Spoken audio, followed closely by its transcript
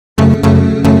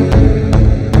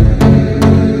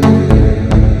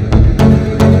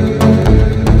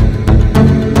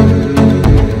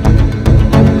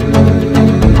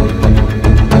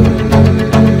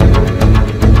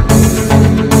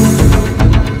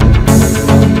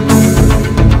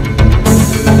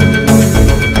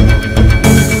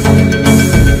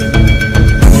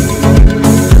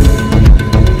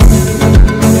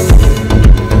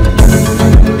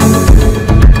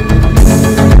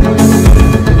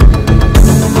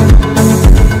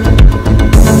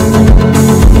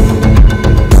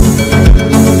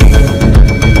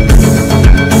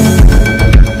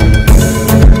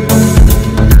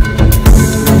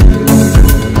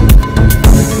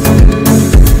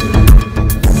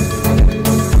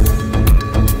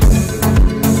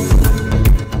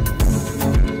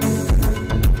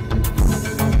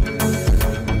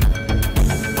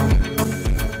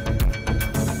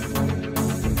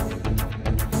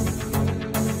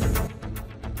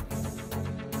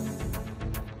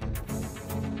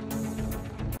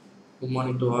Good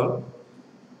morning to all.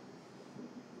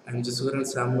 I am Jesuharan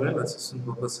Samuel, Assistant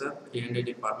Professor, A&D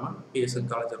Department, PSN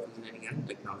College of Engineering and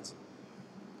Technology.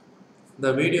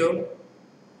 The video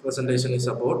presentation is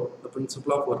about the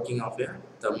principle of working of a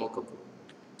thermocouple.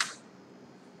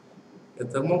 A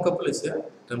thermocouple is a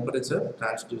temperature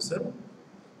transducer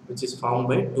which is formed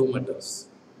by two metals.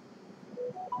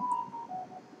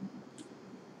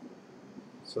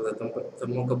 So the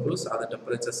thermocouples are the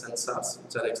temperature sensors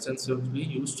which are extensively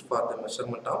used for the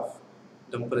measurement of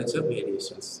temperature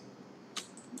variations.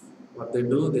 What they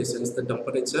do, they sense the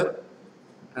temperature,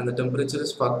 and the temperature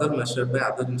is further measured by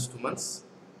other instruments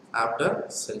after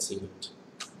sensing it.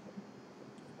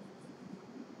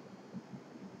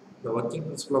 The working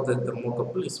principle of the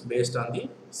thermocouple is based on the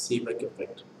Seebeck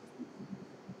effect.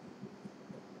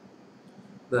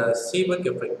 The Seebeck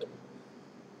effect,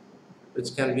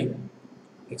 which can be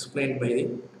explained by the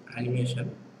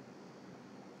animation.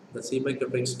 The Seebeck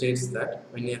effect states that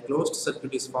when a closed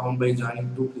circuit is formed by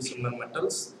joining two dissimilar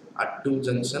metals at two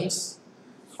junctions,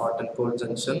 hot and cold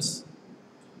junctions,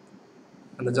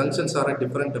 and the junctions are at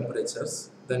different temperatures,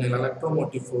 then an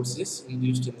electromotive force is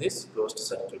induced in this closed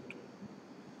circuit.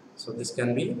 So this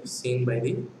can be seen by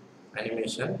the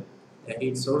animation. A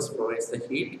heat source provides the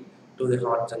heat to the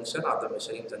hot junction or the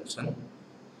measuring junction,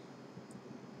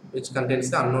 which contains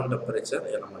the unknown temperature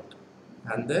element,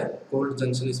 and the cold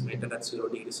junction is maintained at 0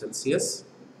 degrees Celsius.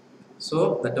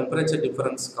 So the temperature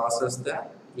difference causes the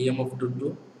EMF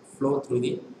to flow through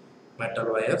the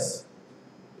metal wires,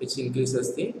 which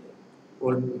increases the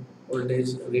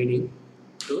voltage reading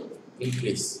to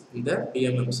increase in the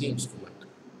PMMC instrument.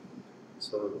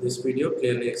 So this video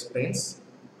clearly explains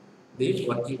the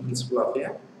working principle of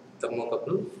a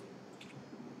thermocouple,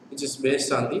 which is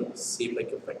based on the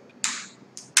Seebeck effect.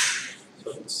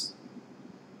 So this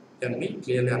can be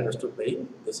clearly understood by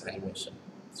this animation.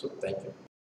 So thank you.